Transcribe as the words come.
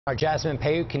Our Jasmine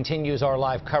Payoute continues our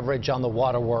live coverage on the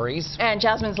water worries. And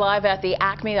Jasmine's live at the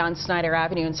Acme on Snyder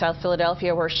Avenue in South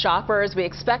Philadelphia, where shoppers, we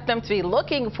expect them to be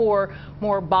looking for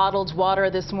more bottled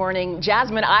water this morning.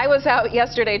 Jasmine, I was out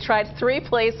yesterday, tried 3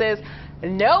 places,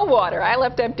 no water. I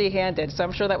left empty-handed, so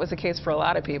I'm sure that was the case for a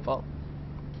lot of people.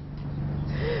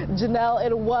 Janelle,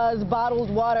 it was.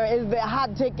 Bottled water is the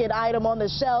hot ticket item on the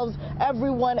shelves.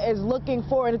 Everyone is looking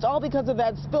for it. It's all because of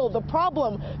that spill. The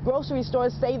problem, grocery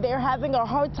stores say they're having a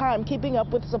hard time keeping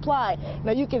up with supply.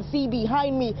 Now you can see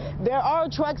behind me, there are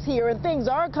trucks here and things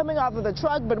are coming off of the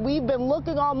truck, but we've been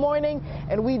looking all morning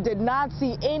and we did not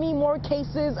see any more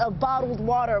cases of bottled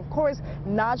water. Of course,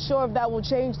 not sure if that will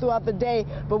change throughout the day,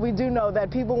 but we do know that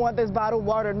people want this bottled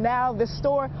water now. The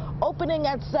store opening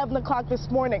at 7 o'clock this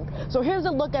morning. So here's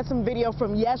a look at some video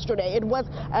from yesterday. It was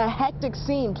a hectic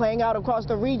scene playing out across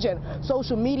the region.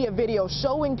 Social media video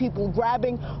showing people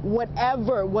grabbing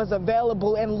whatever was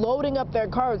available and loading up their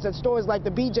carts at stores like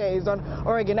the BJ's on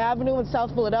Oregon Avenue in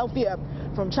South Philadelphia.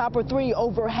 From Chopper 3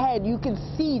 overhead, you can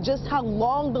see just how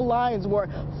long the lines were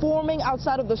forming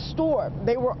outside of the store.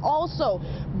 They were also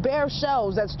bare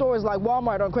shelves at stores like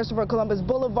Walmart on Christopher Columbus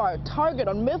Boulevard, Target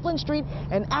on Mifflin Street,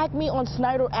 and Acme on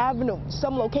Snyder Avenue.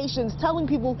 Some locations telling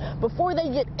people before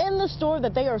they get in the store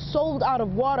that they are sold out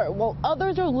of water, while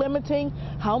others are limiting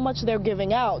how much they're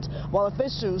giving out. While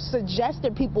officials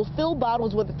suggested people fill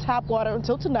bottles with tap water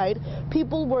until tonight,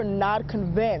 people were not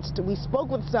convinced. We spoke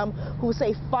with some who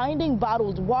say finding bottled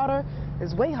water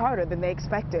is way harder than they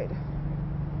expected.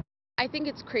 I think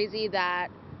it's crazy that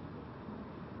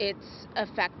it's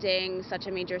affecting such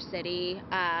a major city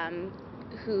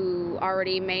who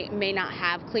already may not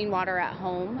have clean water at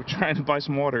home. We're trying to buy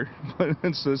some water, but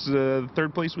this is the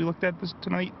third place we looked at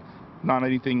tonight. Not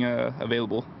anything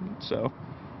available, so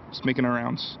just making our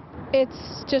rounds.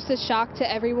 It's just a shock to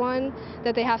everyone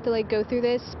that they have to go through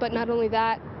this, but not only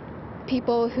that,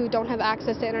 people who don't have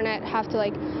access to internet have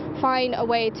to find a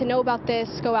way to know about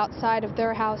this, go outside of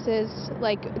their houses,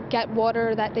 get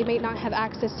water that they may not have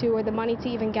access to or the money to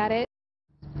even get it.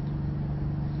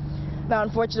 Now,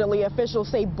 unfortunately, officials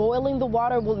say boiling the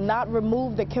water will not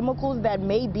remove the chemicals that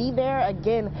may be there.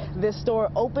 Again, this store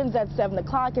opens at 7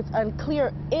 o'clock. It's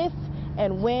unclear if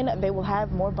and when they will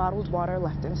have more bottled water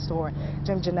left in store.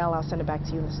 Janelle, I'll send it back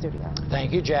to you in the studio.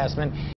 Thank you, Jasmine.